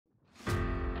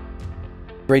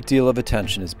great deal of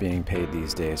attention is being paid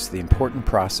these days to the important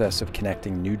process of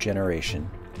connecting new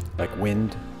generation, like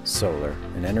wind, solar,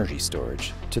 and energy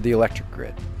storage, to the electric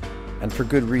grid, and for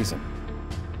good reason.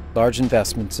 Large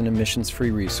investments in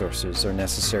emissions-free resources are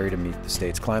necessary to meet the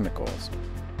state's climate goals,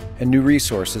 and new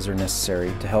resources are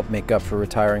necessary to help make up for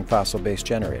retiring fossil-based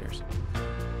generators.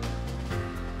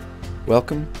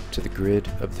 Welcome to the Grid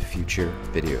of the Future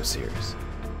video series.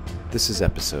 This is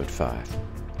episode 5,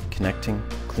 Connecting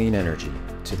Clean Energy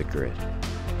to the Grid.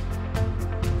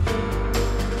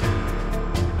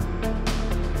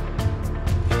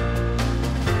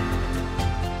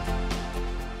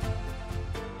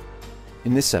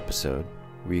 In this episode,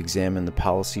 we examine the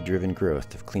policy-driven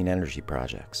growth of clean energy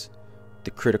projects,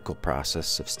 the critical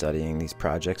process of studying these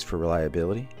projects for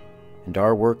reliability, and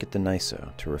our work at the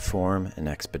NYISO to reform and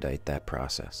expedite that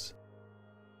process.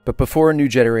 But before a new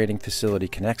generating facility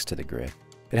connects to the grid,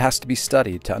 it has to be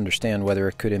studied to understand whether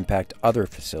it could impact other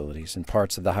facilities and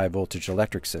parts of the high-voltage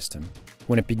electric system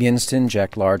when it begins to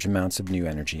inject large amounts of new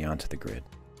energy onto the grid.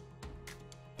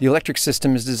 The electric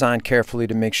system is designed carefully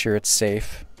to make sure it's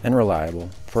safe and reliable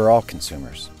for all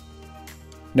consumers.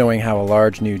 Knowing how a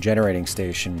large new generating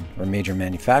station or major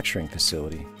manufacturing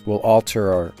facility will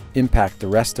alter or impact the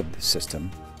rest of the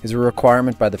system is a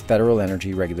requirement by the Federal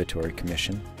Energy Regulatory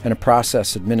Commission and a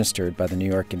process administered by the New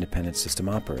York Independent System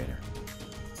Operator.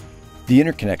 The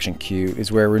interconnection queue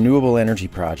is where renewable energy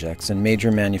projects and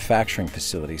major manufacturing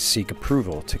facilities seek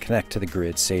approval to connect to the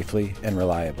grid safely and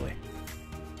reliably.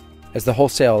 As the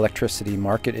wholesale electricity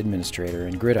market administrator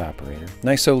and grid operator,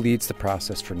 NYISO leads the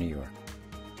process for New York.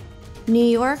 New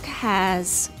York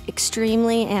has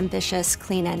extremely ambitious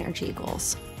clean energy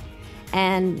goals,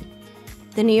 and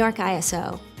the New York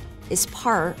ISO is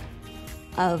part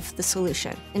of the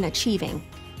solution in achieving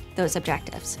those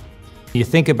objectives. You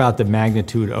think about the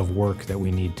magnitude of work that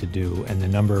we need to do and the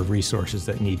number of resources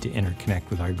that need to interconnect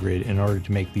with our grid in order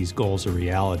to make these goals a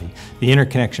reality. The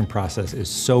interconnection process is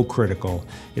so critical.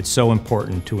 It's so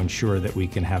important to ensure that we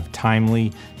can have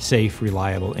timely, safe,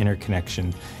 reliable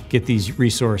interconnection, get these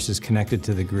resources connected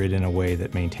to the grid in a way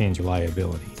that maintains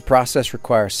reliability. The process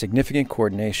requires significant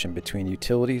coordination between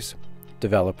utilities,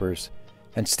 developers,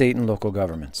 and state and local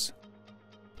governments.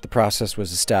 The process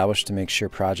was established to make sure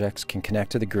projects can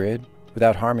connect to the grid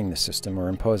without harming the system or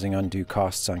imposing undue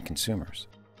costs on consumers.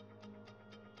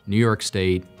 New York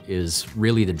State is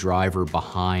really the driver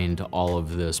behind all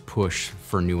of this push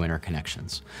for new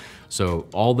interconnections. So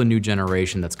all the new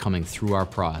generation that's coming through our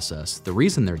process, the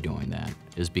reason they're doing that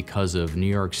is because of New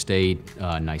York State,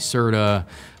 NYSERDA,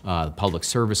 the Public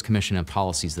Service Commission and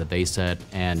policies that they set,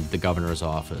 and the governor's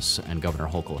office and Governor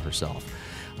Hochul herself.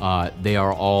 They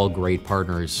are all great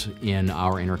partners in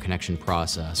our interconnection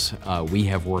process. We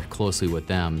have worked closely with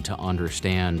them to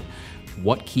understand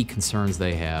what key concerns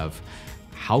they have,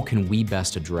 how can we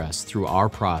best address through our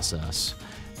process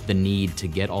the need to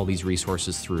get all these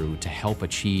resources through to help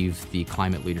achieve the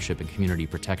Climate Leadership and Community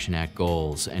Protection Act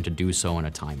goals and to do so in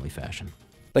a timely fashion.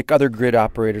 Like other grid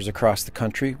operators across the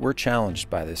country, we're challenged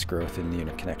by this growth in the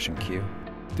interconnection queue.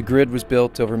 The grid was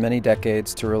built over many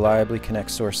decades to reliably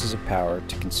connect sources of power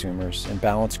to consumers and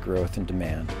balance growth and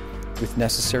demand with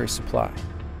necessary supply.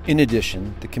 In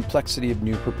addition, the complexity of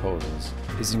new proposals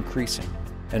is increasing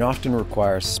and often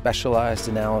requires specialized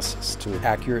analysis to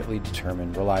accurately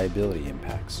determine reliability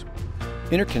impacts.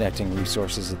 Interconnecting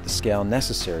resources at the scale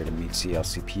necessary to meet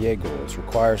CLCPA goals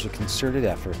requires a concerted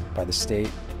effort by the state,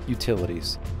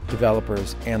 utilities,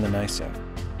 developers, and the NYISO.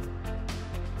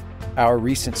 Our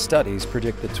recent studies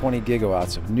predict that 20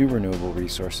 gigawatts of new renewable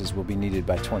resources will be needed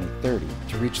by 2030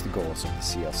 to reach the goals of the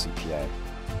CLCPA,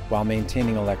 while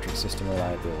maintaining electric system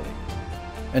reliability.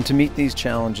 And to meet these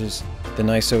challenges, the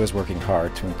NYISO is working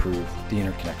hard to improve the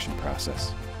interconnection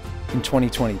process. In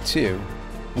 2022,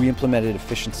 we implemented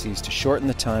efficiencies to shorten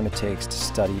the time it takes to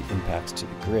study impacts to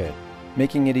the grid,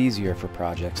 making it easier for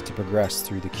projects to progress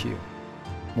through the queue.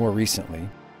 More recently,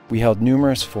 we held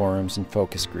numerous forums and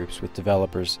focus groups with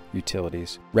developers,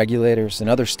 utilities, regulators, and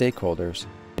other stakeholders to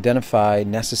identify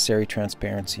necessary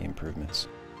transparency improvements.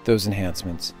 Those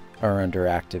enhancements are under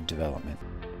active development.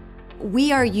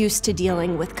 We are used to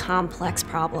dealing with complex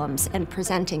problems and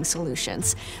presenting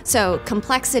solutions. So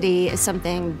complexity is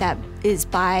something that is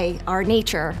by our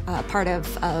nature part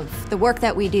of the work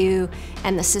that we do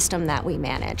and the system that we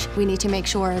manage. We need to make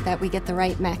sure that we get the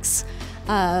right mix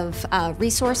of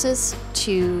resources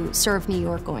to serve New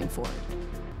York going forward.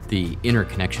 The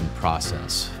interconnection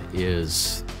process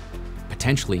is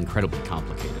potentially incredibly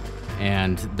complicated,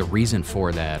 and the reason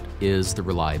for that is the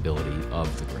reliability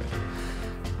of the grid.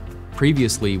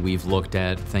 Previously, we've looked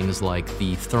at things like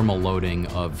the thermal loading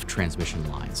of transmission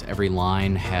lines. Every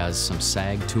line has some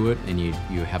sag to it, and you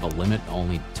have a limit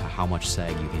only to how much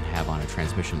sag you can have on a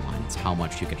transmission line. It's how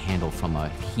much you can handle from a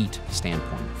heat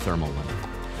standpoint, thermal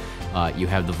limit. You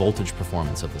have the voltage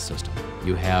performance of the system.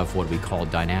 You have what we call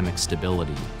dynamic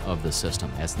stability of the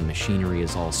system. As the machinery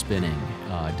is all spinning,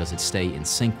 does it stay in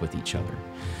sync with each other?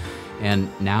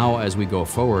 And now as we go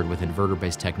forward with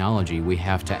inverter-based technology, we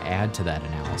have to add to that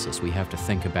analysis. We have to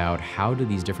think about how do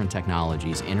these different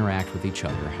technologies interact with each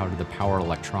other? How do the power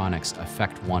electronics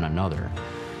affect one another?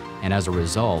 And as a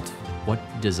result, what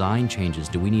design changes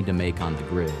do we need to make on the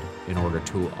grid in order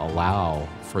to allow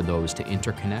for those to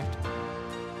interconnect?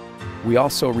 We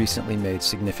also recently made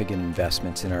significant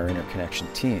investments in our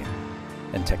interconnection team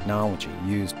and technology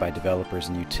used by developers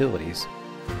and utilities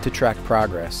to track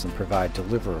progress and provide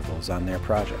deliverables on their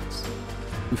projects.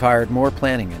 We've hired more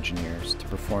planning engineers to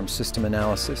perform system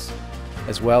analysis,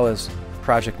 as well as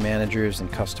project managers and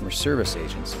customer service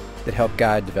agents that help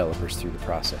guide developers through the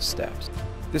process steps.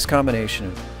 This combination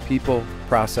of people,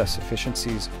 process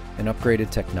efficiencies, and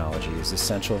upgraded technology is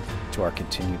essential to our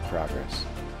continued progress.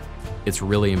 It's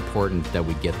really important that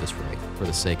we get this right for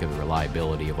the sake of the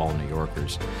reliability of all New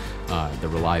Yorkers, the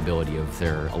reliability of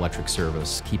their electric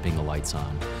service, keeping the lights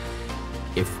on.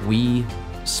 If we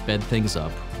sped things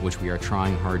up, which we are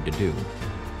trying hard to do,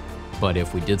 but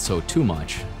if we did so too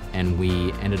much and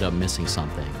we ended up missing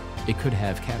something, it could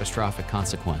have catastrophic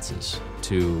consequences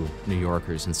to New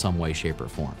Yorkers in some way, shape, or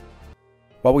form.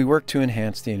 While we work to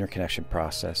enhance the interconnection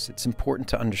process, it's important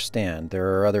to understand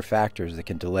there are other factors that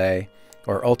can delay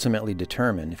or ultimately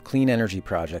determine if clean energy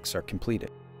projects are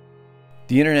completed.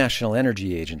 The International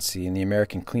Energy Agency and the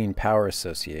American Clean Power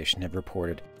Association have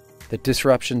reported that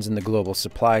disruptions in the global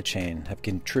supply chain have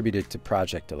contributed to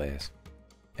project delays,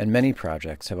 and many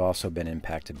projects have also been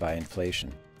impacted by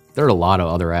inflation. There are a lot of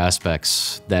other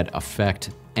aspects that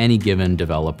affect any given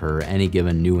developer, any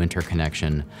given new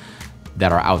interconnection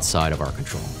that are outside of our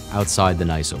control, outside the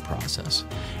NYISO process.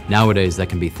 Nowadays, that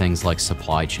can be things like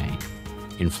supply chain,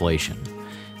 inflation,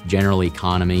 general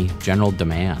economy, general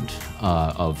demand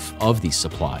of these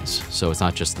supplies. So it's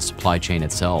not just the supply chain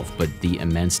itself, but the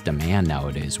immense demand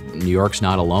nowadays. New York's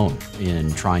not alone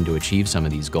in trying to achieve some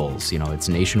of these goals. You know, it's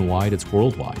nationwide, it's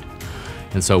worldwide.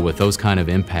 And so with those kind of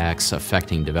impacts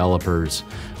affecting developers,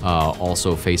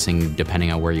 also facing,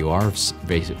 depending on where you are,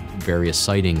 various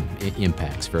siting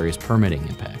impacts, various permitting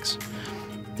impacts.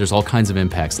 There's all kinds of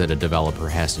impacts that a developer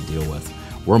has to deal with.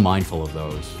 We're mindful of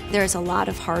those. There's a lot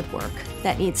of hard work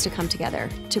that needs to come together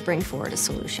to bring forward a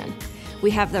solution.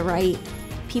 We have the right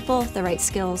people, the right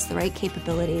skills, the right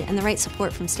capability, and the right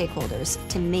support from stakeholders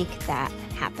to make that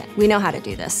happen. We know how to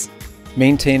do this.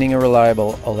 Maintaining a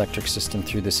reliable electric system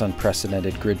through this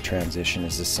unprecedented grid transition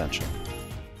is essential.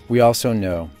 We also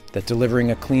know that delivering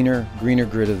a cleaner, greener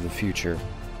grid of the future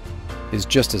is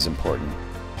just as important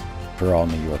for all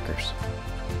New Yorkers.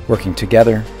 Working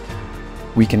together,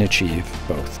 we can achieve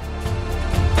both.